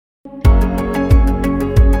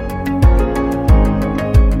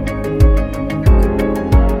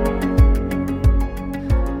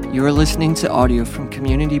You are listening to audio from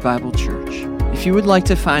Community Bible Church. If you would like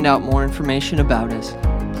to find out more information about us,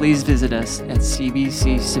 please visit us at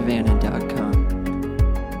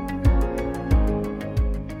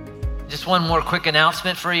cbcsavannah.com. Just one more quick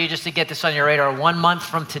announcement for you, just to get this on your radar. 1 month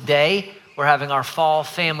from today, we're having our fall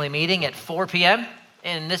family meeting at 4 p.m.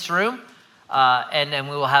 in this room, and then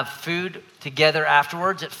we will have food together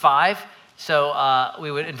afterwards at 5. So we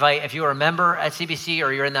would invite, if you are a member at CBC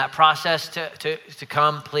or you're in that process, to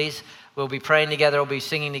come, please. We'll be praying together, we'll be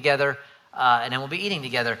singing together, and then we'll be eating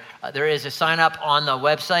together. There is a sign up on the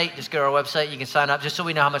website. Just go to our website, you can sign up, just so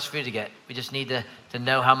we know how much food to get. We just need to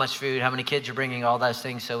know how much food, how many kids you're bringing, all those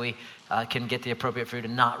things, so we can get the appropriate food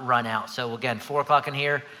and not run out. So again, 4 o'clock in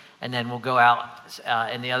here, and then we'll go out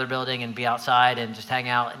in the other building and be outside and just hang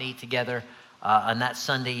out and eat together on that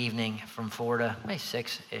Sunday evening from 4 to maybe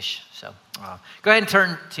 6-ish. So go ahead and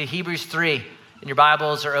turn to Hebrews 3 in your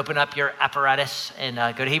Bibles, or open up your apparatus and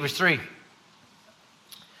go to Hebrews 3.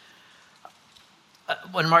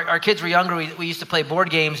 When our kids were younger, we used to play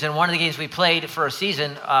board games, and one of the games we played for a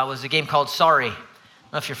season was a game called Sorry. I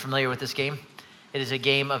don't know if you're familiar with this game. It is a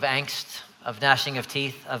game of angst, of gnashing of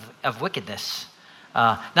teeth, of wickedness.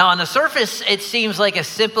 Now, on the surface, it seems like a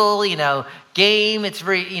simple, game. It's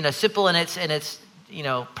very, simple in its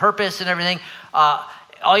purpose and everything.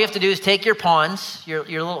 All you have to do is take your pawns, your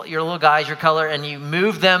little guys, your color, and you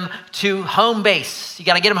move them to home base. You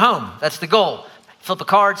got to get them home. That's the goal. Flip a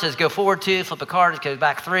card, says go forward 2. Flip a card, it goes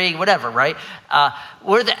back 3. Whatever, right?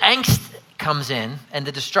 Where the angst comes in and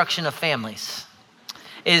the destruction of families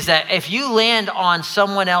is that if you land on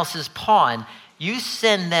someone else's pawn, you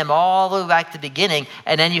send them all the way back to the beginning,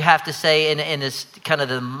 and then you have to say in this kind of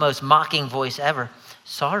the most mocking voice ever,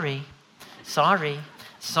 sorry,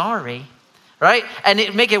 right? And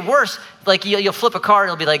it make it worse, like you'll flip a card,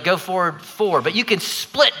 it'll be like go forward 4, but you can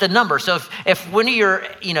split the number. So if one of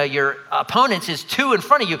your opponents is 2 in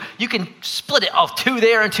front of you, you can split it off 2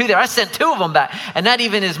 there and 2 there. I sent 2 of them back, and that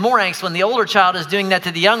even is more angst when the older child is doing that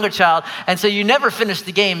to the younger child, and so you never finish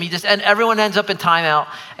the game. And everyone ends up in timeout,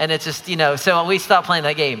 and it's just so we stopped playing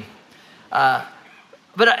that game. But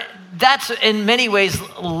that's in many ways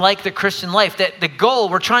like the Christian life. That the goal,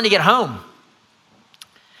 we're trying to get home.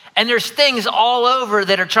 And there's things all over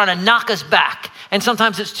that are trying to knock us back. And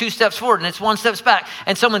sometimes it's 2 steps forward and it's 1 step back.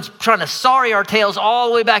 And someone's trying to sorry our tails all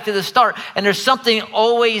the way back to the start. And there's something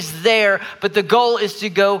always there, but the goal is to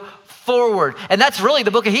go forward. And that's really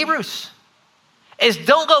the book of Hebrews, is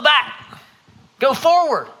don't go back, go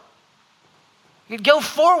forward. Go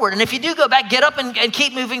forward. And if you do go back, get up and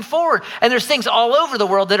keep moving forward. And there's things all over the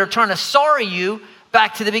world that are trying to sorry you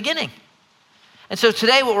back to the beginning. And so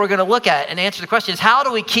today what we're going to look at and answer the question is, how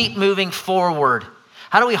do we keep moving forward?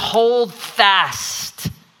 How do we hold fast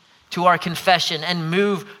to our confession and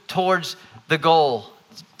move towards the goal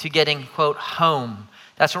to getting, quote, home?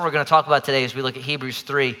 That's what we're going to talk about today as we look at Hebrews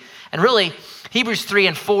 3. And really, Hebrews 3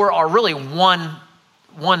 and 4 are really one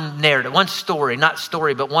narrative, one story, not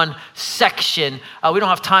story, but one section. We don't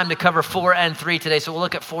have time to cover 4 and 3 today, so we'll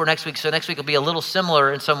look at 4 next week. So next week will be a little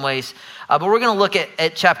similar in some ways. But we're going to look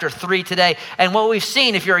at chapter 3 today. And what we've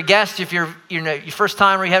seen, if you're a guest, if you're your first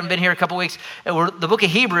time or you haven't been here a couple weeks, the book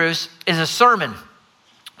of Hebrews is a sermon.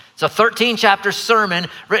 It's a 13-chapter sermon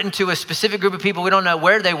written to a specific group of people. We don't know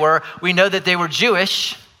where they were. We know that they were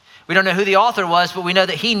Jewish. We don't know who the author was, but we know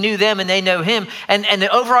that he knew them and they know him. And the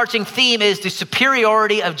overarching theme is the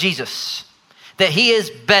superiority of Jesus, that he is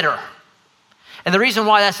better. And the reason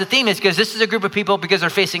why that's the theme is because this is a group of people, because they're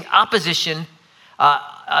facing opposition,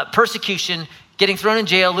 persecution, getting thrown in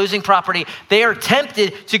jail, losing property. They are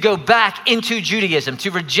tempted to go back into Judaism,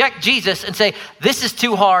 to reject Jesus and say, this is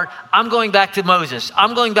too hard. I'm going back to Moses.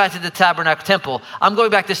 I'm going back to the tabernacle temple. I'm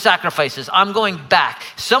going back to sacrifices. I'm going back.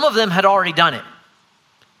 Some of them had already done it.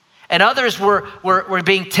 And others were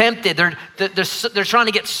being tempted. They're trying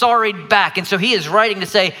to get sorried back. And so he is writing to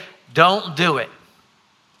say, don't do it.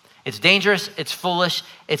 It's dangerous. It's foolish.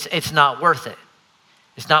 It's not worth it.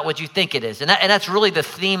 It's not what you think it is. And that's really the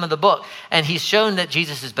theme of the book. And he's shown that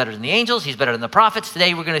Jesus is better than the angels. He's better than the prophets.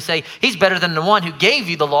 Today we're going to say he's better than the one who gave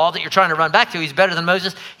you the law that you're trying to run back to. He's better than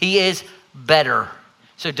Moses. He is better.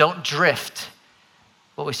 So don't drift,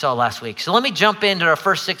 what we saw last week. So let me jump into our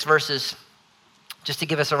first 6 verses just to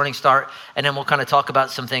give us a running start, and then we'll kind of talk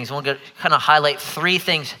about some things. We'll kind of highlight 3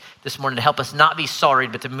 things this morning to help us not be sorry,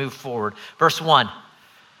 but to move forward. Verse 1,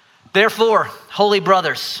 therefore, holy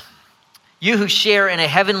brothers, you who share in a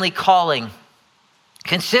heavenly calling,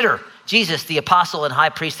 consider Jesus, the apostle and high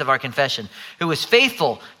priest of our confession, who was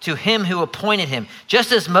faithful to him who appointed him,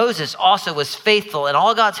 just as Moses also was faithful in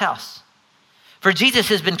all God's house. For Jesus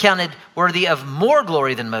has been counted worthy of more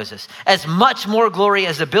glory than Moses. As much more glory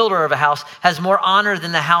as the builder of a house has more honor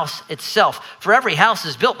than the house itself. For every house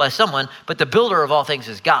is built by someone, but the builder of all things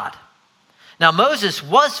is God. Now Moses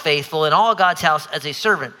was faithful in all God's house as a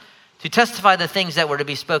servant to testify the things that were to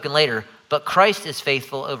be spoken later, but Christ is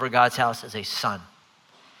faithful over God's house as a son.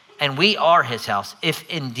 And we are his house, if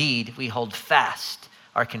indeed we hold fast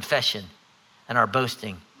our confession and our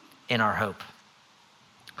boasting in our hope.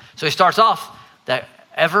 So he starts off that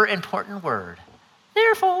ever important word,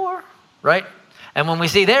 therefore, right? And when we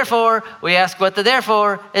see therefore, we ask what the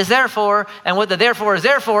therefore is there for. And what the therefore is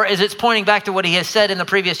there for is it's pointing back to what he has said in the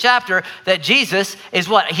previous chapter, that Jesus is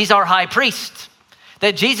what? He's our high priest.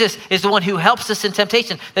 That Jesus is the one who helps us in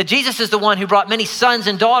temptation. That Jesus is the one who brought many sons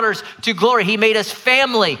and daughters to glory. He made us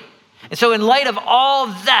family. And so in light of all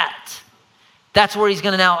that, that's where he's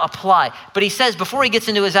going to now apply. But he says, before he gets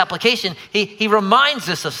into his application, he reminds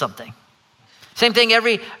us of something. Same thing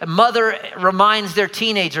every mother reminds their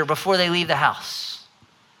teenager before they leave the house.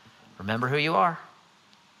 Remember who you are.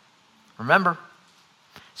 Remember.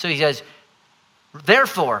 So he says,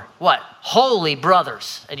 therefore, what? Holy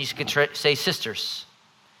brothers. And you could say sisters.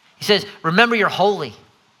 He says, remember you're holy.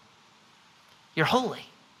 You're holy.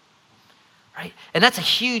 Right? And that's a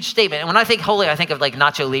huge statement. And when I think holy, I think of like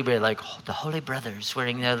Nacho Libre, like the holy brothers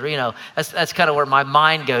wearing, that's kind of where my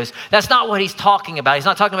mind goes. That's not what he's talking about. He's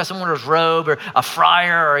not talking about someone with a robe or a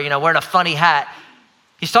friar or, wearing a funny hat.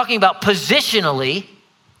 He's talking about positionally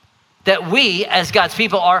that we as God's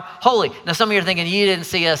people are holy. Now, some of you are thinking, you didn't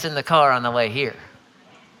see us in the car on the way here.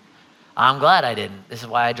 I'm glad I didn't. This is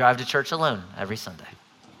why I drive to church alone every Sunday.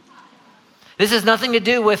 This has nothing to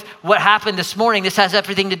do with what happened this morning. This has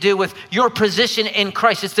everything to do with your position in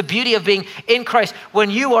Christ. It's the beauty of being in Christ.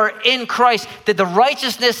 When you are in Christ, that the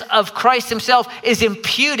righteousness of Christ himself is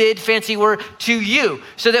imputed, fancy word, to you.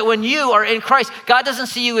 So that when you are in Christ, God doesn't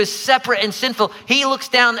see you as separate and sinful. He looks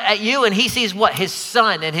down at you and he sees what? His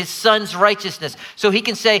son and his son's righteousness. So he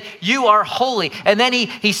can say, you are holy. And then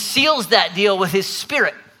he seals that deal with his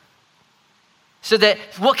spirit. So that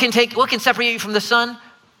what can separate you from the son?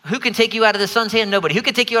 Who can take you out of the Son's hand? Nobody. Who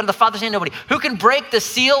can take you out of the Father's hand? Nobody. Who can break the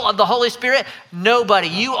seal of the Holy Spirit? Nobody.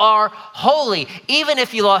 You are holy. Even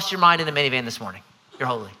if you lost your mind in the minivan this morning, you're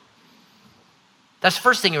holy. That's the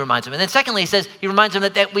first thing he reminds them. And then secondly, he reminds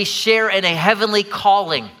them that we share in a heavenly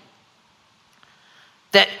calling.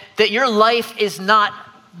 That your life is not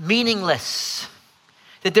meaningless.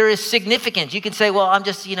 That there is significance. You can say, well, I'm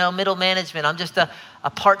just, middle management. I'm just a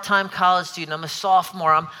part-time college student. I'm a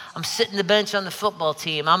sophomore. I'm sitting the bench on the football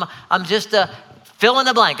team. I'm just a fill in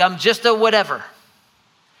the blank. I'm just a whatever.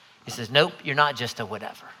 He says, nope, you're not just a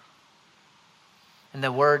whatever. In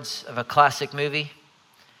the words of a classic movie,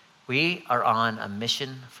 we are on a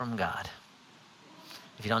mission from God.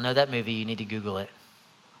 If you don't know that movie, you need to Google it.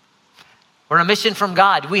 We're on a mission from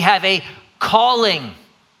God. We have a calling.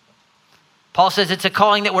 Paul says it's a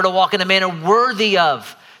calling that we're to walk in a manner worthy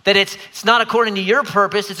of. That it's not according to your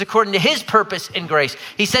purpose, it's according to his purpose and grace.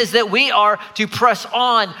 He says that we are to press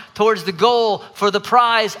on towards the goal for the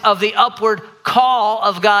prize of the upward call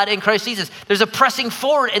of God in Christ Jesus. There's a pressing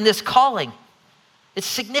forward in this calling. It's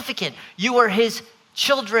significant. You are his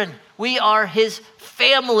children. We are his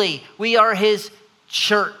family. We are his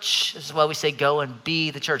church. This is why we say go and be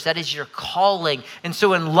the church. That is your calling. And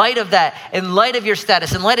so in light of that, in light of your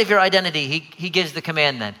status, in light of your identity, he gives the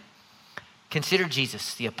command then. Consider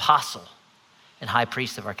Jesus, the apostle and high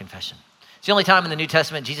priest of our confession. It's the only time in the New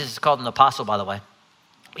Testament Jesus is called an apostle, by the way.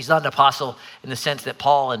 He's not an apostle in the sense that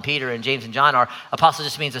Paul and Peter and James and John are. Apostle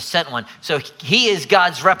just means a sent one. So he is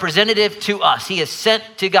God's representative to us. He is sent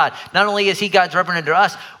to God. Not only is he God's representative to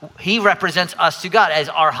us, he represents us to God as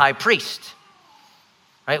our high priest,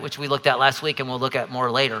 right? Which we looked at last week and we'll look at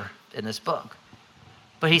more later in this book.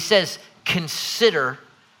 But he says, consider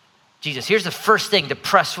Jesus. Here's the first thing to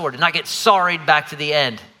press forward, to not get sorried back to the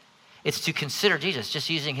end. It's to consider Jesus, just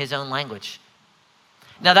using his own language.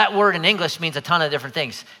 Now that word in English means a ton of different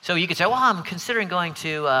things. So you could say, well, I'm considering going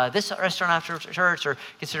to this restaurant after church, or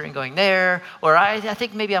considering going there, or I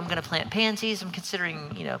think maybe I'm going to plant pansies. I'm considering,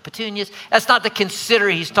 petunias. That's not the consider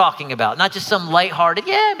he's talking about. Not just some lighthearted,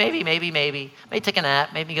 maybe. Maybe take a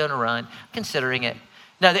nap, maybe go on a run. Considering it.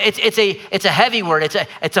 No, it's a heavy word.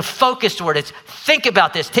 It's a focused word. It's think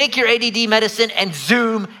about this. Take your ADD medicine and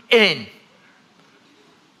zoom in.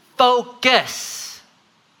 Focus.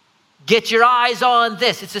 Get your eyes on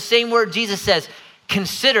this. It's the same word Jesus says.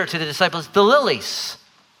 Consider to the disciples the lilies.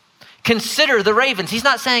 Consider the ravens. He's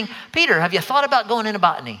not saying, Peter, have you thought about going into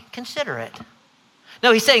botany? Consider it.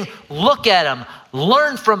 No, he's saying, look at them,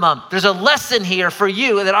 learn from them. There's a lesson here for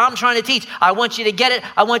you that I'm trying to teach. I want you to get it.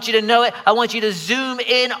 I want you to know it. I want you to zoom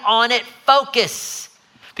in on it, focus.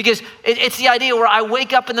 Because it's the idea where I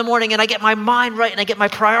wake up in the morning and I get my mind right and I get my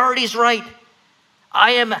priorities right.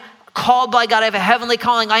 I am called by God. I have a heavenly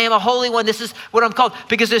calling. I am a holy one. This is what I'm called.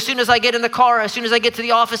 Because as soon as I get in the car, as soon as I get to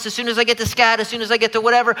the office, as soon as I get to SCAD, as soon as I get to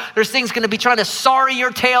whatever, there's things going to be trying to sorry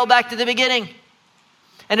your tail back to the beginning.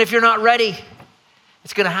 And if you're not ready,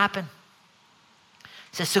 it's going to happen.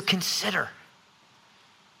 It says, so consider,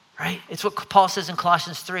 right? It's what Paul says in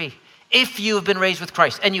Colossians 3. If you have been raised with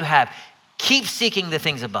Christ, and you have, keep seeking the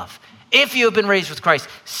things above. If you have been raised with Christ,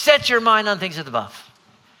 set your mind on things above.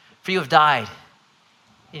 For you have died,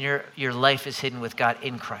 and your life is hidden with God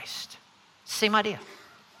in Christ. Same idea.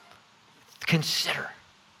 Consider.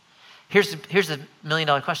 Here's the $1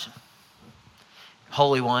 million question.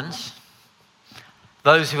 Holy ones,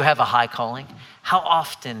 those who have a high calling, how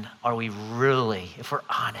often are we really, if we're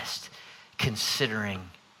honest, considering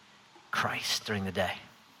Christ during the day?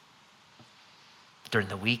 During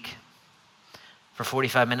the week? For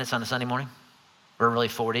 45 minutes on a Sunday morning? We're really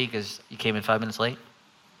 40 because you came in 5 minutes late.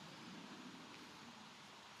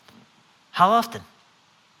 How often?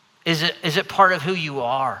 Is it part of who you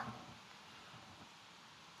are?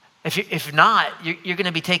 If not, you're going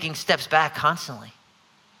to be taking steps back constantly.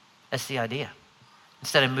 That's the idea.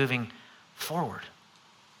 Instead of moving forward,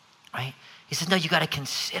 right? He says, no, you got to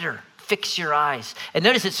consider, fix your eyes. And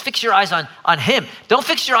notice it's fix your eyes on him. Don't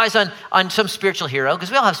fix your eyes on some spiritual hero, because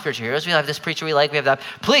we all have spiritual heroes. We have this preacher we like, we have that.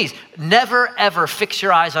 Please, never, ever fix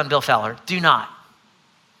your eyes on Bill Fowler. Do not.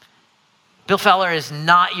 Bill Fowler is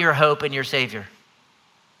not your hope and your savior,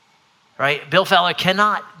 right? Bill Fowler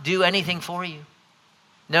cannot do anything for you.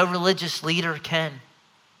 No religious leader can.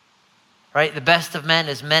 Right? The best of men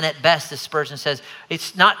is men at best, as Spurgeon says.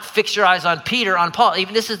 It's not fix your eyes on Peter, on Paul.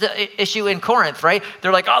 Even this is the issue in Corinth, right?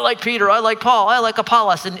 They're like, I like Peter, I like Paul, I like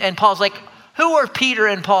Apollos. And Paul's like, who are Peter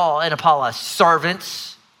and Paul and Apollos?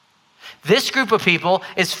 Servants. This group of people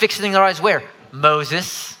is fixing their eyes where?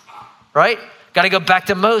 Moses, right? Got to go back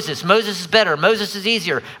to Moses. Moses is better. Moses is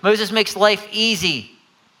easier. Moses makes life easy,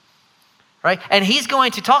 right? And he's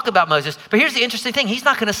going to talk about Moses. But here's the interesting thing. He's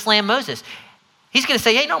not going to slam Moses. He's going to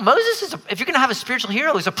say, hey, no, Moses is, if you're going to have a spiritual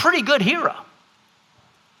hero, he's a pretty good hero,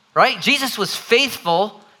 right? Jesus was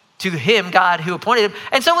faithful to him, God who appointed him,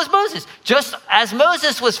 and so was Moses. Just as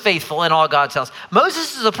Moses was faithful in all God's house.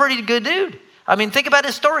 Moses is a pretty good dude. I mean, think about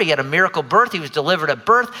his story. He had a miracle birth. He was delivered at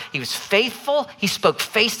birth. He was faithful. He spoke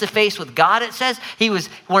face to face with God, it says. He was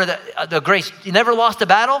one of the greats. He never lost a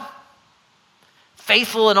battle.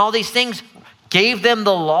 Faithful in all these things. Gave them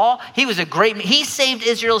the law. He was he saved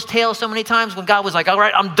Israel's tail so many times when God was like, all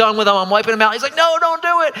right, I'm done with them. I'm wiping them out. He's like, no, don't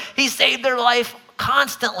do it. He saved their life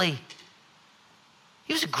constantly.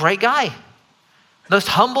 He was a great guy. Most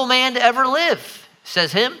humble man to ever live,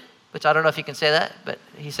 says him, which I don't know if he can say that, but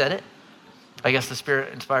he said it. I guess the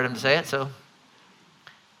Spirit inspired him to say it, so.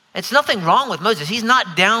 It's nothing wrong with Moses. He's not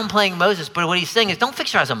downplaying Moses, but what he's saying is don't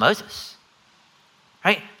fix your eyes on Moses,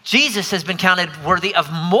 right? Jesus has been counted worthy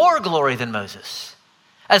of more glory than Moses.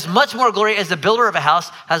 As much more glory as the builder of a house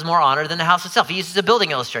has more honor than the house itself. He uses a building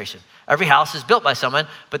illustration. Every house is built by someone,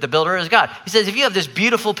 but the builder is God. He says, if you have this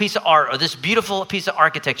beautiful piece of art or this beautiful piece of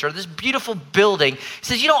architecture or this beautiful building, he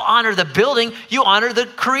says, you don't honor the building, you honor the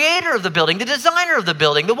creator of the building, the designer of the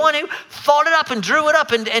building, the one who thought it up and drew it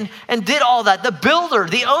up and did all that. The builder,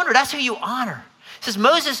 the owner, that's who you honor. He says,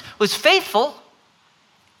 Moses was faithful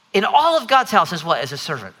in all of God's house as what? As a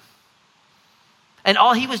servant. And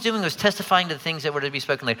all he was doing was testifying to the things that were to be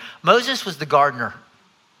spoken later. Moses was the gardener.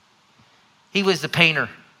 He was the painter.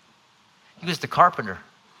 He was the carpenter.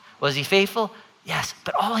 Was he faithful? Yes.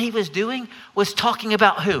 But all he was doing was talking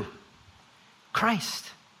about who?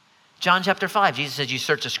 Christ. John chapter 5, Jesus says, you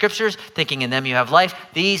search the scriptures, thinking in them you have life.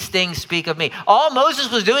 These things speak of me. All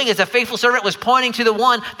Moses was doing as a faithful servant was pointing to the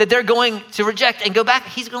one that they're going to reject and go back.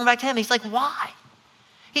 He's going back to him. He's like, why?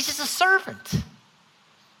 He's just a servant,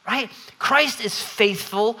 right? Christ is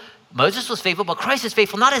faithful. Moses was faithful, but Christ is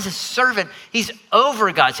faithful not as a servant. He's over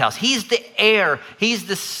God's house. He's the heir. He's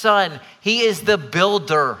the son. He is the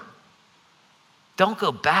builder. Don't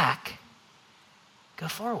go back. Go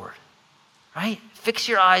forward, right? Fix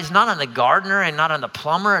your eyes not on the gardener and not on the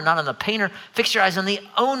plumber and not on the painter. Fix your eyes on the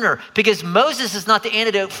owner, because Moses is not the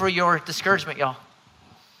antidote for your discouragement, y'all.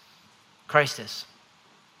 Christ is.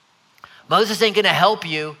 Moses ain't going to help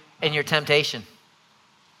you in your temptation.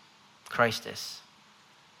 Christ is.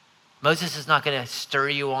 Moses is not going to stir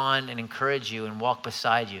you on and encourage you and walk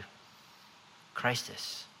beside you. Christ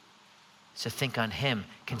is. So think on him,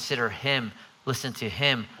 consider him, listen to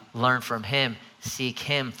him, learn from him, seek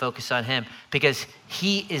him, focus on him, because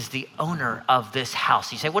he is the owner of this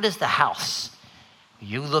house. You say, what is the house?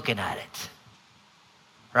 You looking at it,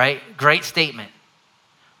 right? Great statement.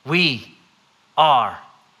 We are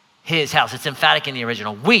his house. It's emphatic in the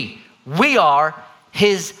original. We are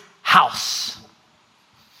his house.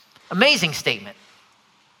 Amazing statement,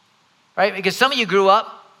 right? Because some of you grew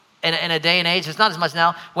up in a day and age, it's not as much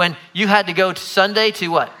now, when you had to go to Sunday to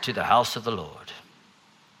what? To the house of the Lord.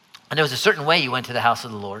 And there was a certain way you went to the house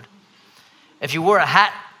of the Lord. If you wore a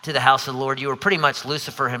hat to the house of the Lord, you were pretty much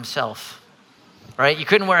Lucifer himself, right? You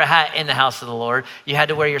couldn't wear a hat in the house of the Lord. You had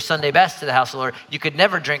to wear your Sunday best to the house of the Lord. You could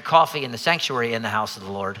never drink coffee in the sanctuary in the house of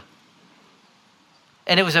the Lord.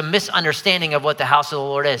 And it was a misunderstanding of what the house of the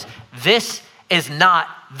Lord is. This is not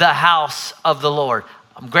the house of the Lord.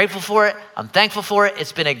 I'm grateful for it. I'm thankful for it.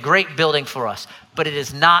 It's been a great building for us, but it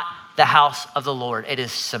is not the house of the Lord. It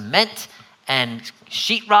is cement and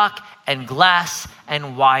sheetrock and glass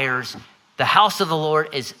and wires. The house of the Lord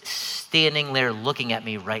is standing there looking at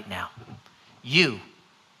me right now. You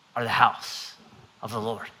are the house of the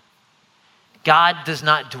Lord. God does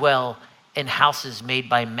not dwell in houses made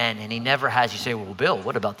by men, and he never has. You say, well, Bill,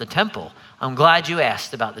 what about the temple? I'm glad you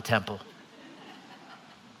asked about the temple.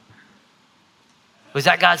 Was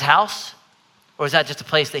that God's house? Or was that just a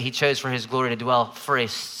place that he chose for his glory to dwell for a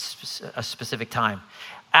specific time?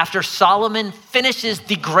 After Solomon finishes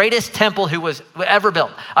the greatest temple who was ever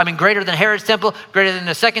built, I mean, greater than Herod's temple, greater than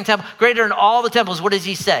the second temple, greater than all the temples, what does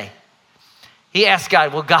he say? He asked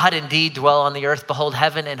God, will God indeed dwell on the earth? Behold,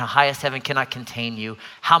 heaven and the highest heaven cannot contain you.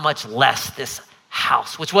 How much less this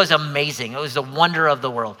house, which was amazing. It was the wonder of the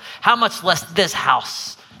world. How much less this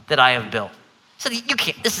house that I have built. So you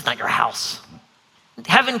can't, this is not your house.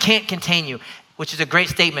 Heaven can't contain you, which is a great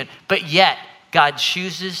statement, but yet God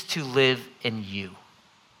chooses to live in you.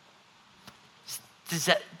 Does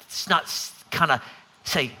that, it's not kind of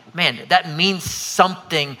say, man, that means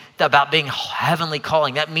something about being heavenly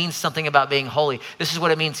calling. That means something about being holy. This is what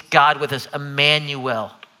it means, God with us,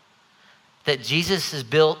 Emmanuel. That Jesus has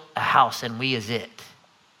built a house and we is it,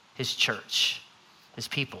 his church, his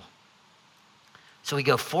people. So we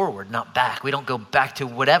go forward, not back. We don't go back to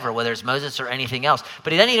whatever, whether it's Moses or anything else.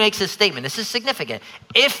 But then he makes this statement. This is significant.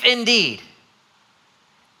 If indeed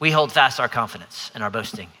we hold fast our confidence and our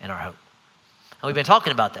boasting and our hope. And we've been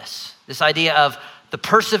talking about this idea of the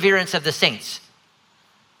perseverance of the saints.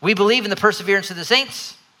 We believe in the perseverance of the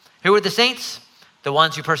saints. Who are the saints? The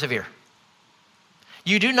ones who persevere.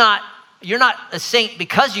 You're not a saint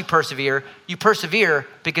because you persevere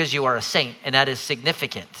because you are a saint, and that is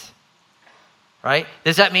significant. Right?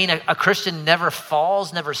 Does that mean a Christian never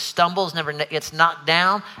falls, never stumbles, never gets knocked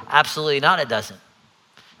down? Absolutely not, it doesn't.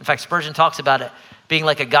 In fact, Spurgeon talks about it being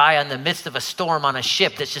like a guy in the midst of a storm on a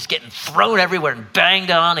ship that's just getting thrown everywhere and banged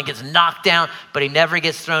on and gets knocked down, but he never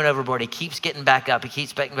gets thrown overboard. He keeps getting back up. He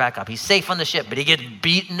keeps getting back up. He's safe on the ship, but he gets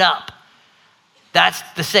beaten up. That's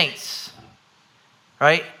the saints,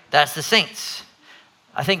 right? That's the saints.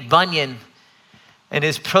 I think Bunyan, in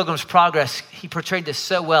his Pilgrim's Progress, he portrayed this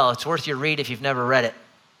so well. It's worth your read if you've never read it.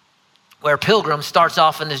 Where a pilgrim starts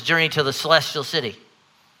off on this journey to the celestial city.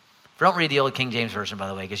 Don't read the old King James Version, by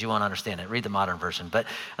the way, because you won't understand it. Read the modern version, but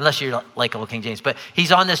unless you're like old King James. But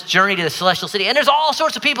he's on this journey to the celestial city, and there's all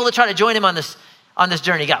sorts of people that try to join him on this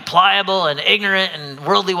journey. You got pliable and ignorant and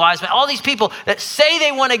worldly wise men. All these people that say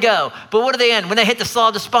they want to go, but what do they end? When they hit the Slough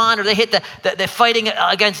of Despond or they hit the fighting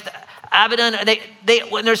against Abaddon, they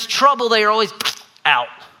when there's trouble, they are always out.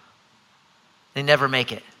 They never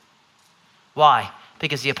make it. Why?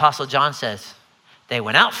 Because the Apostle John says, they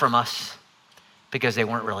went out from us because they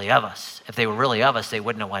weren't really of us. If they were really of us, they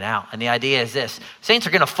wouldn't have went out. And the idea is this, saints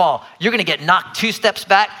are gonna fall. You're gonna get knocked 2 steps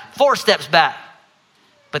back, 4 steps back,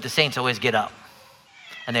 but the saints always get up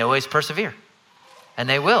and they always persevere, and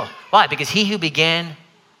they will. Why? Because he who began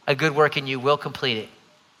a good work in you will complete it.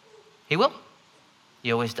 He will,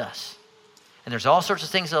 he always does. And there's all sorts of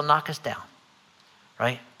things that'll knock us down,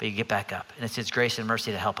 right? But you get back up, and it's his grace and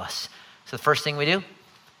mercy to help us. So the first thing we do,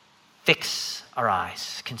 fix our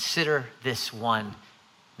eyes. Consider this one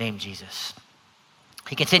named Jesus.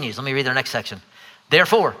 He continues. Let me read the next section.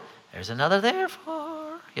 Therefore, there's another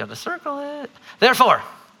therefore. You have to circle it. Therefore,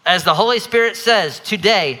 as the Holy Spirit says,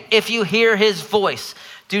 today, if you hear his voice,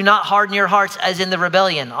 do not harden your hearts as in the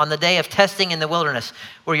rebellion on the day of testing in the wilderness,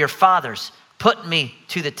 where your fathers put me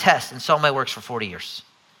to the test and saw my works for 40 years.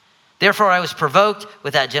 Therefore, I was provoked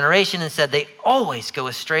with that generation and said, they always go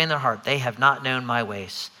astray in their heart. They have not known my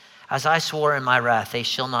ways. As I swore in my wrath, they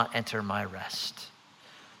shall not enter my rest.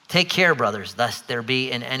 Take care, brothers, lest there be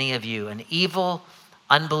in any of you an evil,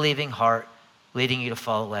 unbelieving heart leading you to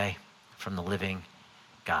fall away from the living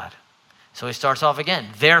God. So he starts off again.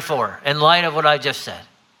 Therefore, in light of what I just said,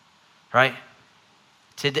 right?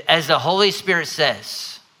 As the Holy Spirit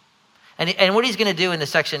says, and what he's going to do in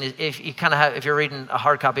this section is, if you're reading a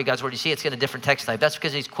hard copy of God's Word, you see it's in a different text type. That's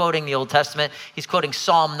because he's quoting the Old Testament. He's quoting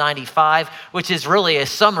Psalm 95, which is really a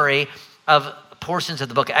summary of portions of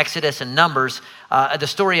the book of Exodus and Numbers, the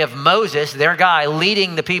story of Moses, their guy,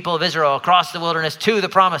 leading the people of Israel across the wilderness to the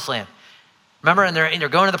Promised Land. Remember, and they're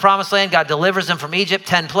going to the Promised Land. God delivers them from Egypt,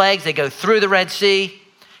 10 plagues. They go through the Red Sea.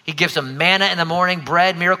 He gives them manna in the morning,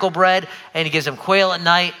 bread, miracle bread, and he gives them quail at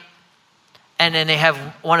night. And then they have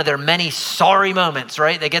one of their many sorry moments,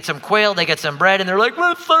 right? They get some quail, they get some bread, and they're like,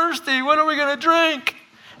 we're thirsty. What are we going to drink?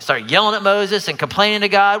 Start yelling at Moses and complaining to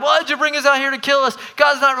God. Why did you bring us out here to kill us?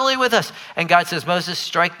 God's not really with us. And God says, Moses,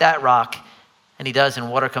 strike that rock. And he does,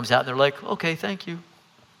 and water comes out. And they're like, okay, thank you.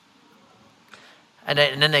 And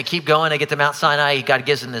then they keep going. They get to Mount Sinai. God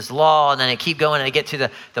gives them this law. And then they keep going, and they get to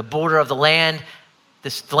the border of the land.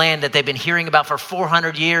 This land that they've been hearing about for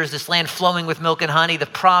 400 years, this land flowing with milk and honey, the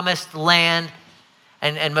promised land.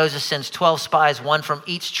 And Moses sends 12 spies, one from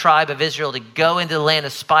each tribe of Israel, to go into the land to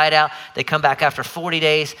spy it out. They come back after 40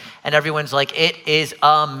 days, and everyone's like, it is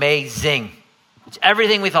amazing. It's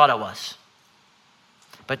everything we thought it was.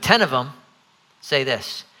 But 10 of them say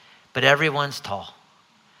this, but everyone's tall.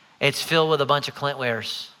 It's filled with a bunch of Clint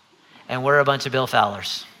Wares, and we're a bunch of Bill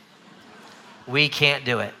Fowlers. We can't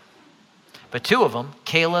do it. But 2 of them,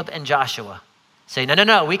 Caleb and Joshua, say,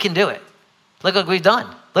 no, we can do it. Look what we've done.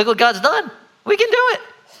 Look what God's done. We can do it.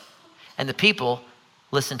 And the people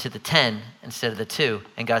listen to the 10 instead of the 2.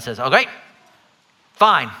 And God says, oh, great,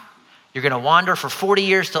 fine. You're going to wander for 40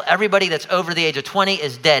 years till everybody that's over the age of 20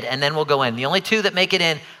 is dead, and then we'll go in. The only 2 that make it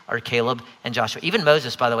in are Caleb and Joshua. Even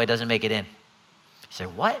Moses, by the way, doesn't make it in. You say,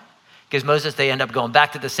 what? Because Moses, they end up going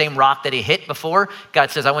back to the same rock that he hit before.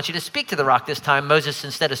 God says, I want you to speak to the rock this time. Moses,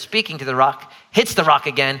 instead of speaking to the rock, hits the rock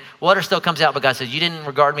again. Water still comes out, but God says, you didn't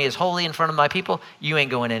regard me as holy in front of my people. You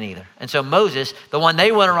ain't going in either. And so Moses, the one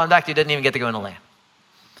they want to run back to, didn't even get to go in the land.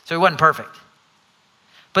 So he wasn't perfect.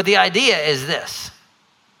 But the idea is this.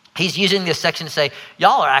 He's using this section to say,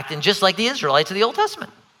 y'all are acting just like the Israelites of the Old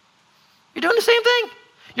Testament. You're doing the same thing.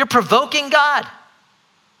 You're provoking God.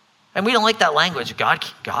 And we don't like that language. God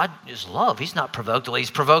is love. He's not provoked. Well, he's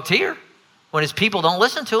provoked here when his people don't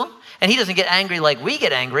listen to him. And he doesn't get angry like we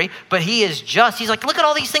get angry, but he is just. He's like, look at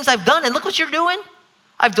all these things I've done, and look what you're doing.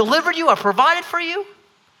 I've delivered you. I provided for you.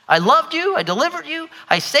 I loved you. I delivered you.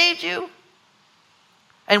 I saved you.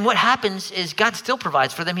 And what happens is God still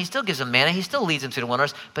provides for them. He still gives them manna. He still leads them to the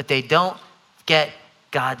wilderness, but they don't get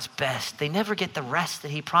God's best. They never get the rest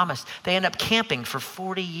that he promised. They end up camping for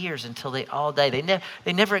 40 years until they all die.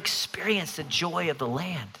 They never experience the joy of the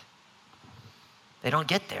land. They don't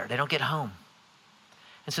get there. They don't get home.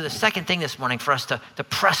 And so the second thing this morning for us to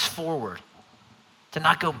press forward, to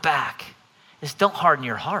not go back, is don't harden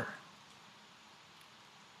your heart.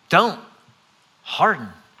 Don't harden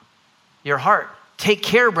your heart. Take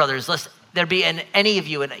care, brothers, lest there be in any of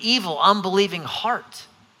you an evil, unbelieving heart,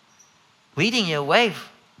 leading you away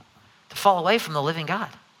to fall away from the living God.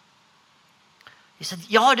 He said,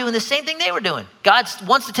 y'all are doing the same thing they were doing. God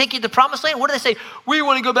wants to take you to the promised land. What do they say? We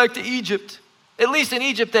want to go back to Egypt. At least in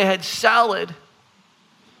Egypt, they had salad.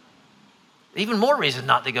 Even more reason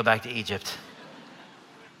not to go back to Egypt.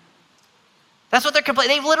 That's what they're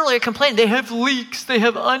complaining. They literally are complaining. They have leeks. They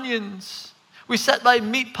have onions. We sat by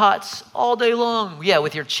meat pots all day long. Yeah,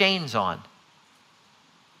 with your chains on.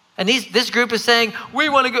 And this group is saying, we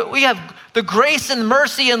want to go, we have the grace and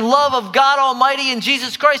mercy and love of God Almighty and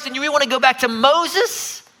Jesus Christ, and we want to go back to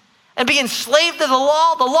Moses and be enslaved to the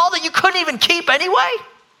law that you couldn't even keep anyway?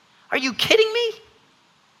 Are you kidding me?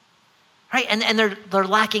 Right? And they're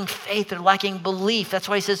lacking faith, they're lacking belief. That's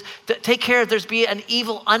why he says, take care if there's be an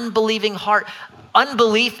evil, unbelieving heart.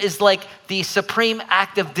 Unbelief is like the supreme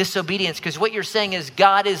act of disobedience, because what you're saying is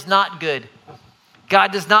God is not good.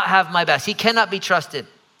 God does not have my best. He cannot be trusted.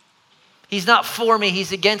 He's not for me,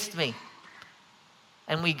 he's against me.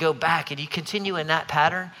 And we go back and you continue in that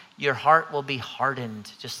pattern, your heart will be hardened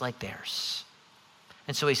just like theirs.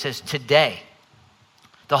 And so he says, today,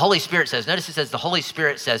 the Holy Spirit says, notice it says the Holy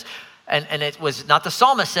Spirit says, and it was not the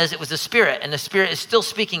psalmist says, it was the Spirit. And the Spirit is still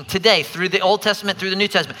speaking today through the Old Testament, through the New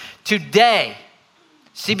Testament. Today,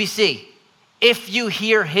 CBC, if you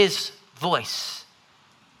hear his voice,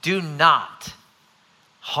 do not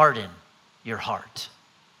harden your heart.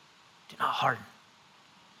 Do not harden.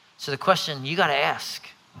 So the question you got to ask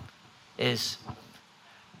is,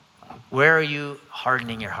 where are you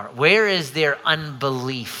hardening your heart? Where is there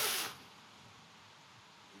unbelief?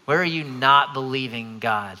 Where are you not believing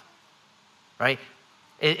God? Right?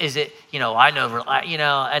 Is it, I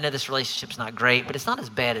know this relationship's not great, but it's not as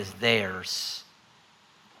bad as theirs,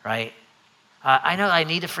 right? I know I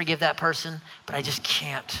need to forgive that person, but I just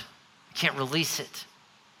can't. I can't release it.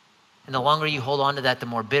 And the longer you hold on to that, the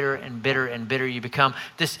more bitter and bitter and bitter you become.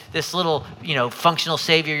 This little, functional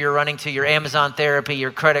savior you're running to, your Amazon therapy,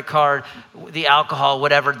 your credit card, the alcohol,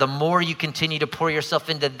 whatever, the more you continue to pour yourself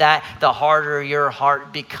into that, the harder your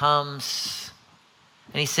heart becomes.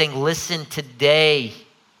 And he's saying, listen today.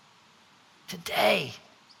 Today.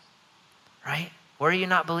 Right? Where are you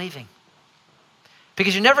not believing?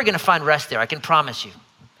 Because you're never going to find rest there, I can promise you.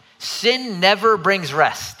 Sin never brings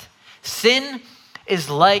rest. Sin is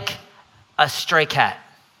like a stray cat.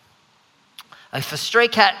 If a stray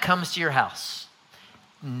cat comes to your house,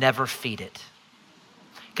 never feed it.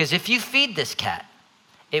 Because if you feed this cat,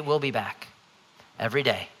 it will be back every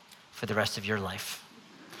day for the rest of your life.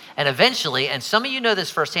 And eventually, and some of you know this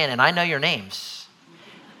firsthand, and I know your names,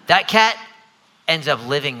 that cat ends up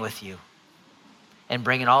living with you and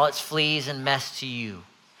bringing all its fleas and mess to you.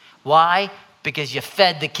 Why? Because you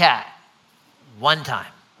fed the cat one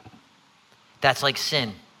time. That's like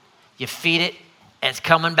sin. You feed it, and it's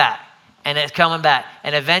coming back, and it's coming back.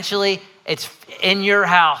 And eventually, it's in your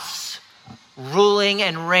house, ruling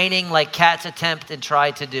and reigning like cats attempt and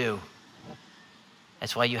try to do.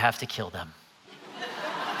 That's why you have to kill them.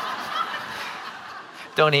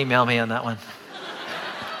 Don't email me on that one.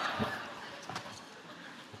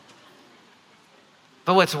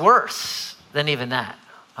 But what's worse than even that,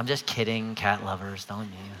 I'm just kidding, cat lovers, don't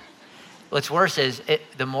you? What's worse is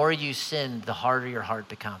the more you sin, the harder your heart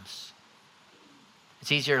becomes.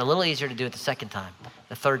 It's a little easier to do it the second time,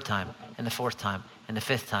 the third time, and the fourth time, and the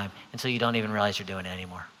fifth time, until you don't even realize you're doing it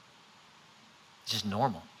anymore. It's just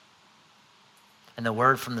normal. And the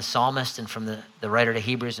word from the psalmist and from the writer to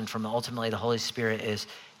Hebrews and from ultimately the Holy Spirit is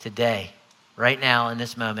today, right now, in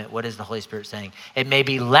this moment, what is the Holy Spirit saying? It may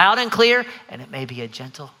be loud and clear, and it may be a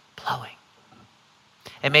gentle blowing.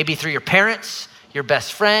 It may be through your parents, your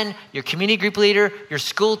best friend, your community group leader, your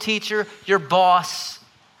school teacher, your boss,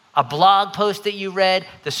 a blog post that you read,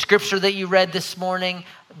 the scripture that you read this morning,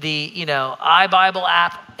 the iBible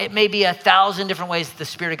app. It may be 1,000 different ways that the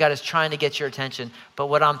Spirit of God is trying to get your attention. But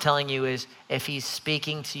what I'm telling you is, if he's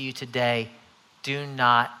speaking to you today, do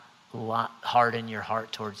not harden your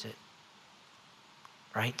heart towards it.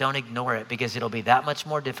 Right? Don't ignore it, because it'll be that much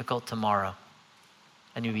more difficult tomorrow.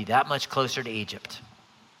 And you'll be that much closer to Egypt.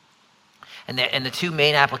 And the two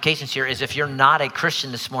main applications here is, if you're not a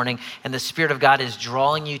Christian this morning and the Spirit of God is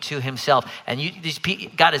drawing you to himself, and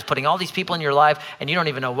God is putting all these people in your life and you don't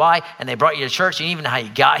even know why, and they brought you to church, you don't even know how you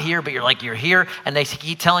got here, but you're here, and they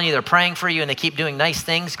keep telling you they're praying for you, and they keep doing nice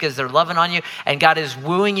things because they're loving on you, and God is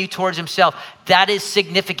wooing you towards himself. That is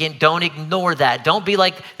significant. Don't ignore that. Don't be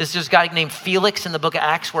like this guy named Felix in the book of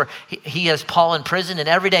Acts, where he has Paul in prison, and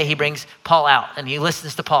every day he brings Paul out, and he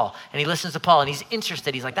listens to Paul, and he's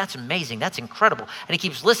interested. He's like, that's amazing. That's incredible. And he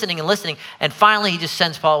keeps listening and listening, and finally he just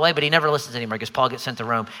sends Paul away, but he never listens anymore because Paul gets sent to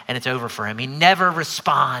Rome, and it's over for him. He never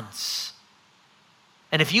responds.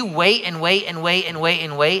 And if you wait and wait and wait and wait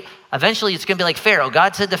and wait, eventually it's going to be like Pharaoh.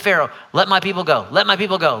 God said to Pharaoh, let my people go, let my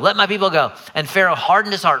people go, let my people go. And Pharaoh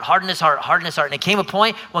hardened his heart, hardened his heart, hardened his heart. And it came a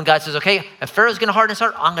point when God says, okay, if Pharaoh's going to harden his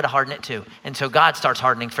heart, I'm going to harden it too. And so God starts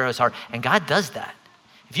hardening Pharaoh's heart. And God does that.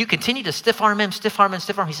 If you continue to stiff arm him, he said,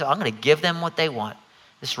 I'm going to give them what they want.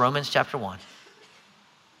 This is Romans chapter 1.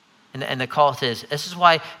 And the call is, this is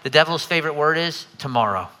why the devil's favorite word is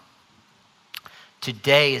tomorrow.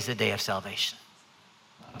 Today is the day of salvation.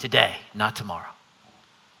 Today, not tomorrow.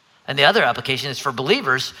 And the other application is for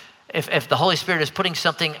believers. If the Holy Spirit is putting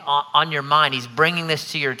something on your mind, he's bringing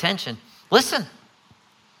this to your attention, listen.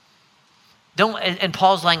 Don't, in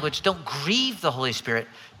Paul's language, don't grieve the Holy Spirit.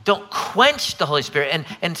 Don't quench the Holy Spirit.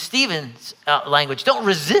 And Stephen's language, don't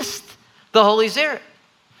resist the Holy Spirit.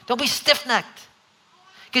 Don't be stiff-necked.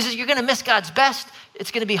 Because you're going to miss God's best.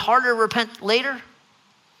 It's going to be harder to repent later.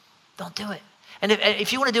 Don't do it. And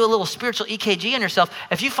if you want to do a little spiritual EKG on yourself,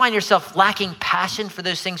 if you find yourself lacking passion for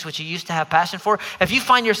those things which you used to have passion for, if you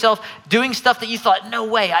find yourself doing stuff that you thought, no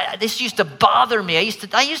way, this used to bother me. I used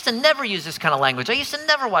to never use this kind of language. I used to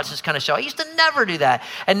never watch this kind of show. I used to never do that.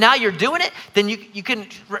 And now you're doing it, then you can,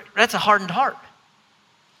 that's a hardened heart.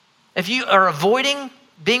 If you are avoiding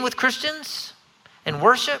being with Christians and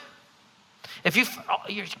worship, if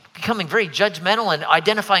you're becoming very judgmental and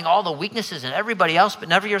identifying all the weaknesses in everybody else but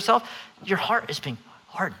never yourself, your heart is being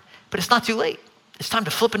hardened. But it's not too late. It's time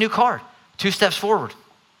to flip a new card, 2 steps forward.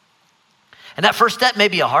 And that first step may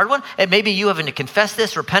be a hard one. It may be you having to confess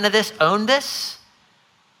this, repent of this, own this.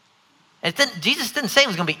 And Jesus didn't say it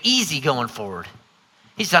was going to be easy going forward.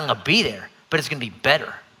 He said, I'm going to be there. but it's gonna be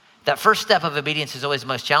better. That first step of obedience is always the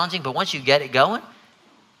most challenging, but once you get it going,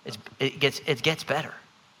 it gets better.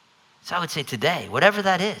 So I would say today, whatever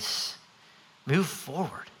that is, move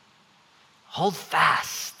forward. Hold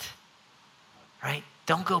fast, right?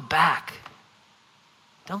 Don't go back.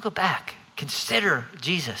 Don't go back. Consider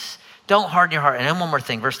Jesus. Don't harden your heart. And then one more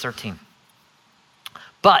thing, verse 13.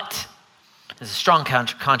 But, there's a strong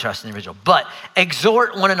contrast in the original. But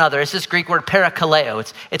exhort one another. It's this Greek word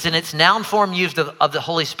parakaleo. It's in its noun form used of the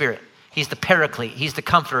Holy Spirit. He's the paraclete. He's the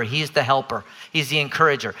comforter. He's the helper. He's the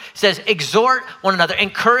encourager. It says exhort one another.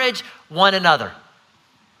 Encourage one another.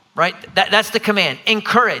 Right? That's the command.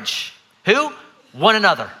 Encourage. Who? One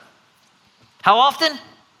another. How often?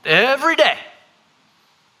 Every day.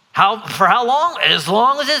 For how long? As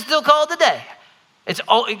long as it's still called today.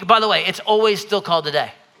 By the way, it's always still called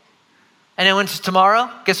today. And then when it's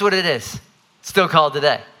tomorrow, guess what it is? It's still called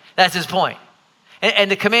today. That's his point.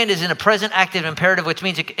 And the command is in a present active imperative, which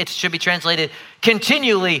means it should be translated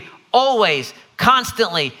continually, always,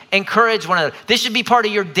 constantly encourage one another. This should be part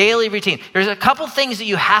of your daily routine. There's a couple things that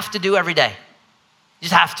you have to do every day. You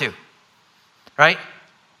just have to, right?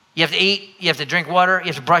 You have to eat, you have to drink water, you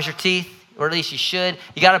have to brush your teeth, or at least you should.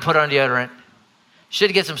 You got to put on deodorant.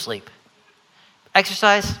 Should get some sleep.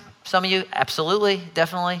 Exercise, some of you, absolutely,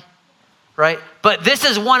 definitely, right? But this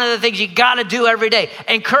is one of the things you got to do every day.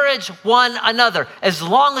 Encourage one another, as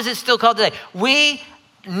long as it's still called today. We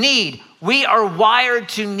are wired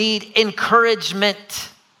to need encouragement.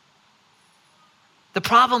 The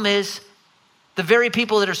problem is, the very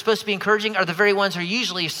people that are supposed to be encouraging are the very ones who are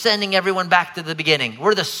usually sending everyone back to the beginning.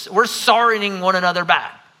 We're sorrying one another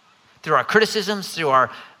back through our criticisms, through our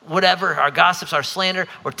whatever, our gossips, our slander.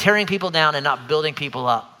 We're tearing people down and not building people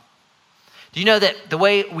up. Do you know that the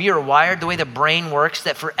way we are wired, the way the brain works,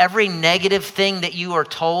 that for every negative thing that you are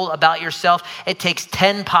told about yourself, it takes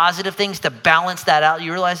 10 positive things to balance that out?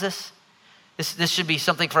 You realize this? This should be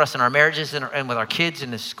something for us in our marriages and with our kids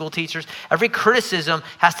and the school teachers. Every criticism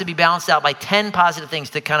has to be balanced out by 10 positive things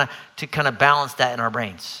to kind of balance that in our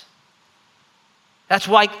brains. That's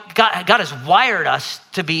why God has wired us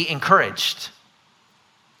to be encouraged.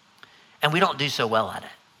 And we don't do so well at it,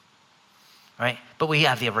 right? But we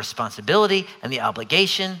have the responsibility and the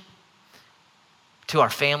obligation to our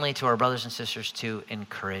family, to our brothers and sisters to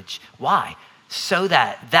encourage. Why? So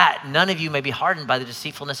that none of you may be hardened by the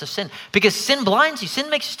deceitfulness of sin. Because sin blinds you. Sin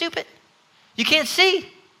makes you stupid. You can't see.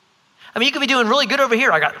 I mean, you could be doing really good over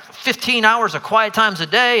here. I got 15 hours of quiet times a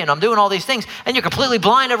day, and I'm doing all these things, and you're completely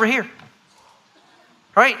blind over here.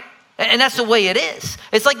 Right? And that's the way it is.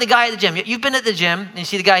 It's like the guy at the gym. You've been at the gym, and you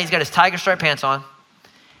see the guy, he's got his tiger stripe pants on,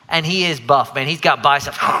 and he is buff, man. He's got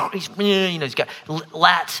biceps. He's got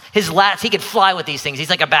lats. His lats, he can fly with these things. He's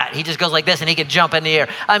like a bat. He just goes like this, and he can jump in the air.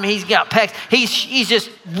 I mean, he's got pecs. He's just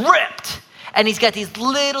ripped, and he's got these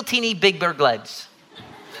little teeny Big Bird legs.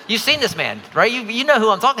 You've seen this man, right? You know who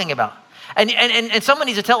I'm talking about. And someone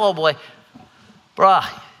needs to tell old boy, bruh,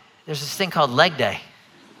 there's this thing called leg day.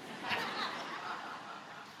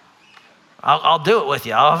 I'll do it with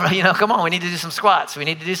you. Come on, we need to do some squats. We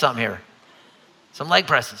need to do something here. Some leg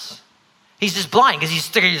presses. He's just blind because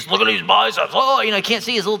he's looking at his biceps. He can't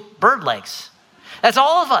see his little bird legs. That's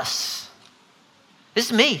all of us. This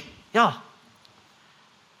is me, y'all.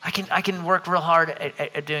 I can work real hard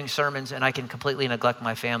at doing sermons, and I can completely neglect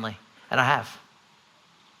my family, and I have.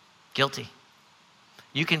 Guilty.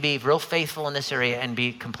 You can be real faithful in this area and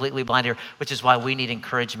be completely blind here, which is why we need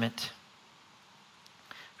encouragement,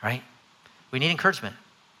 right? We need encouragement.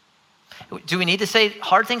 Do we need to say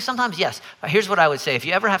hard things sometimes? Yes. Here's what I would say. If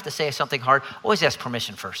you ever have to say something hard, always ask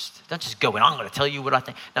permission first. Don't just go in, I'm going to tell you what I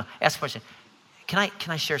think. No, ask permission. Can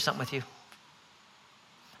I share something with you?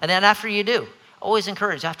 And then after you do, always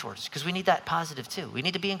encourage afterwards, because we need that positive too. We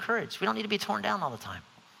need to be encouraged. We don't need to be torn down all the time,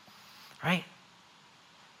 right?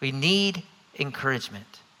 We need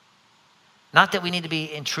encouragement. Not that we need to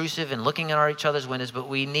be intrusive and looking at each other's windows, but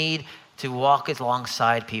we need to walk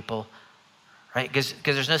alongside people, right? Because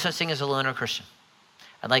there's no such thing as a loner Christian.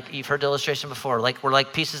 And like you've heard the illustration before, like we're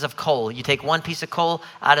like pieces of coal. You take one piece of coal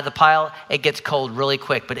out of the pile, it gets cold really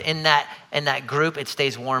quick. But in that group, it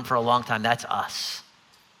stays warm for a long time. That's us,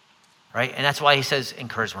 right? And that's why he says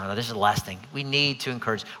encourage one another. This is the last thing. We need to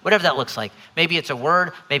encourage, whatever that looks like. Maybe it's a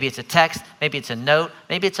word, maybe it's a text, maybe it's a note,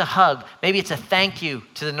 maybe it's a hug, maybe it's a thank you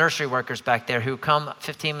to the nursery workers back there who come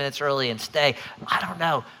 15 minutes early and stay. I don't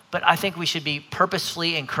know. But I think we should be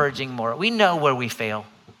purposefully encouraging more. We know where we fail.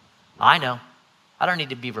 I know. I don't need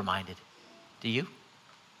to be reminded. Do you?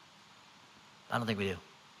 I don't think we do.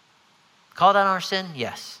 Called out on our sin?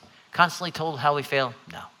 Yes. Constantly told how we fail?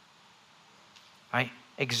 No. Right?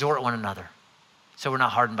 Exhort one another. so we're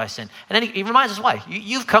not hardened by sin. And then he reminds us why.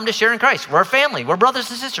 You've come to share in Christ. We're a family. We're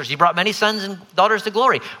brothers and sisters. He brought many sons and daughters to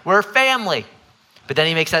glory. We're a family. But then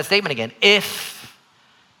he makes that statement again, if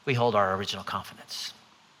we hold our original confidence.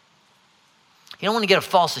 You don't want to get a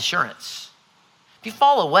false assurance. If you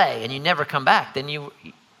fall away and you never come back, then you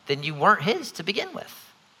weren't his to begin with.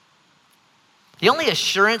 The only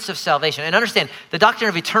assurance of salvation, and understand, the doctrine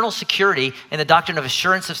of eternal security and the doctrine of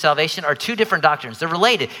assurance of salvation are two different doctrines. They're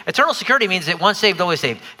related. Eternal security means that once saved, always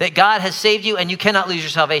saved. That God has saved you and you cannot lose your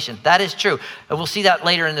salvation. That is true. And we'll see that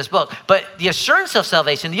later in this book. But the assurance of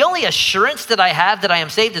salvation, the only assurance that I have that I am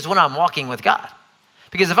saved is when I'm walking with God.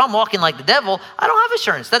 Because if I'm walking like the devil, I don't have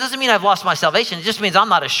assurance. That doesn't mean I've lost my salvation. It just means I'm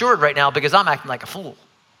not assured right now because I'm acting like a fool.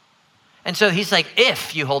 And so he's like,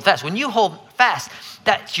 if you hold fast. When you hold fast,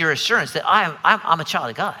 that's your assurance that I'm a child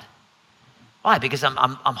of God. Why? Because I'm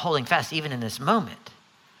holding fast even in this moment,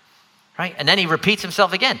 right? And then he repeats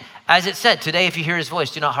himself again. As it said, today if you hear his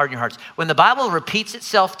voice, do not harden your hearts. When the Bible repeats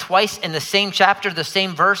itself twice in the same chapter, the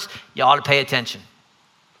same verse, you ought to pay attention.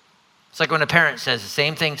 It's like when a parent says the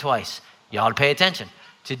same thing twice. You ought to pay attention.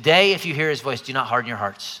 Today if you hear his voice, do not harden your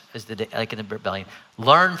hearts, like in the rebellion.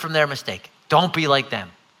 Learn from their mistake. Don't be like them.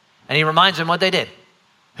 And he reminds them what they did.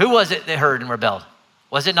 Who was it that heard and rebelled?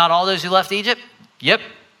 Was it not all those who left Egypt? Yep.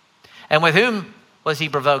 And with whom was he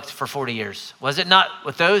provoked for 40 years? Was it not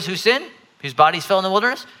with those who sinned, whose bodies fell in the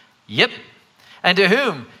wilderness? Yep. And to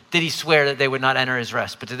whom did he swear that they would not enter his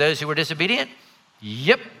rest? But to those who were disobedient?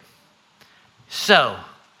 Yep. So,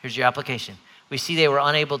 here's your application. We see they were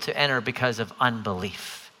unable to enter because of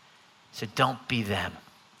unbelief. So don't be them.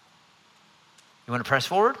 You want to press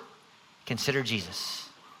forward? Consider Jesus,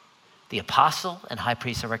 the apostle and high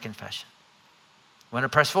priest of our confession. You want to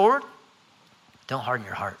press forward? Don't harden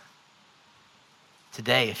your heart.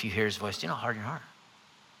 Today, if you hear his voice, do not harden your heart.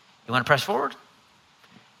 You want to press forward?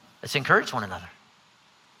 Let's encourage one another.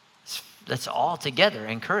 Let's all together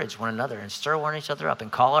encourage one another and stir one each other up and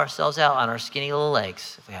call ourselves out on our skinny little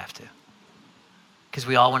legs if we have to. Because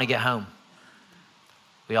we all want to get home.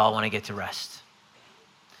 We all want to get to rest.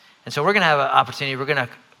 And so we're going to have an opportunity. We're going to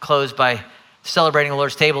close by celebrating the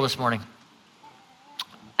Lord's table this morning.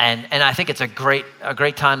 And I think it's a great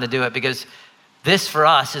time to do it because this for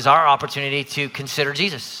us is our opportunity to consider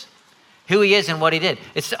Jesus, who he is and what he did.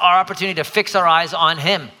 It's our opportunity to fix our eyes on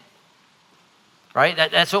him, right?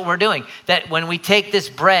 That's what we're doing. That when we take this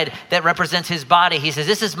bread that represents his body, he says,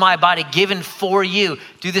 this is my body given for you.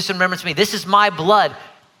 Do this in remembrance of me. This is my blood,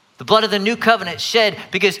 the blood of the new covenant shed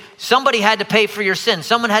because somebody had to pay for your sin.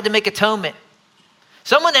 Someone had to make atonement.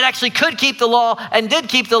 Someone that actually could keep the law and did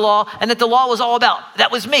keep the law and that the law was all about.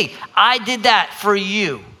 That was me. I did that for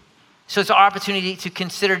you. So it's our opportunity to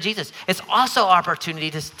consider Jesus. It's also our opportunity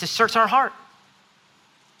to search our heart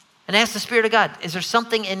and ask the Spirit of God, is there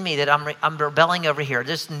something in me that I'm rebelling over here?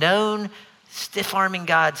 This known stiff-arming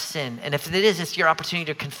God's sin. And if it is, it's your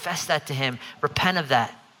opportunity to confess that to him, repent of that,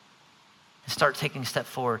 and start taking a step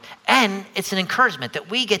forward. And it's an encouragement that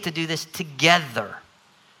we get to do this together,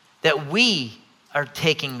 that we are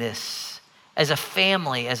taking this as a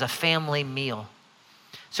family meal.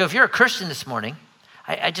 So if you're a Christian this morning,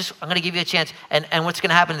 I'm going to give you a chance. And what's going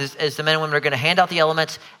to happen is the men and women are going to hand out the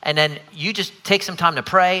elements, and then you just take some time to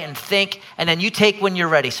pray and think, and then you take when you're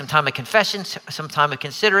ready, some time of confession, some time of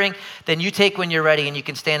considering, then you take when you're ready, and you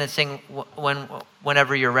can stand and sing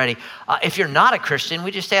whenever you're ready. If you're not a Christian,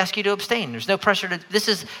 we just ask you to abstain. There's no pressure to, this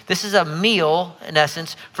is a meal, in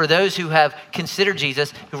essence, for those who have considered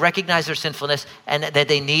Jesus, who recognize their sinfulness, and that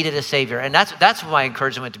they needed a Savior. And that's my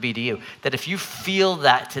encouragement to be to you, that if you feel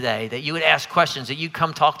that today, that you would ask questions, that you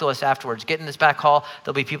come talk to us afterwards. Get in this back hall.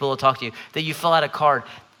 There'll be people who will talk to you. That you fill out a card.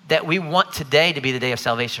 That we want today to be the day of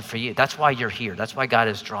salvation for you. That's why you're here. That's why God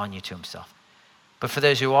has drawn you to himself. But for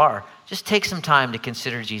those who are, just take some time to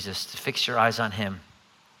consider Jesus, to fix your eyes on him.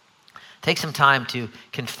 Take some time to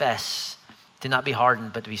confess, to not be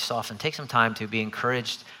hardened, but to be softened. Take some time to be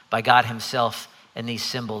encouraged by God himself and these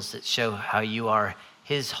symbols that show how you are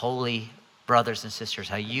his holy brothers and sisters,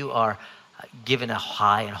 how you are given a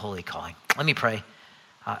high and holy calling. Let me pray.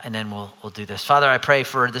 And then we'll do this. Father, I pray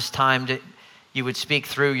for this time that you would speak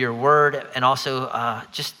through your word and also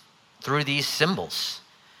just through these symbols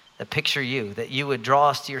that picture you, that you would draw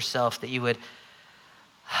us to yourself, that you would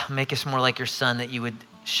make us more like your son, that you would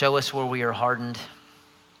show us where we are hardened.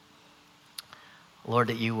 Lord,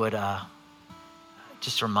 that you would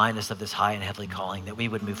just remind us of this high and heavenly calling, that we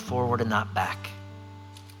would move forward and not back.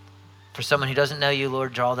 For someone who doesn't know you,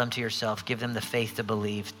 Lord, draw them to yourself. Give them the faith to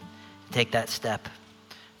believe, to take that step.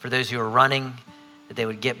 For those who are running, that they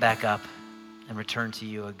would get back up and return to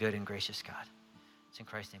you, a good and gracious God. It's in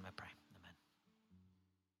Christ's name I pray.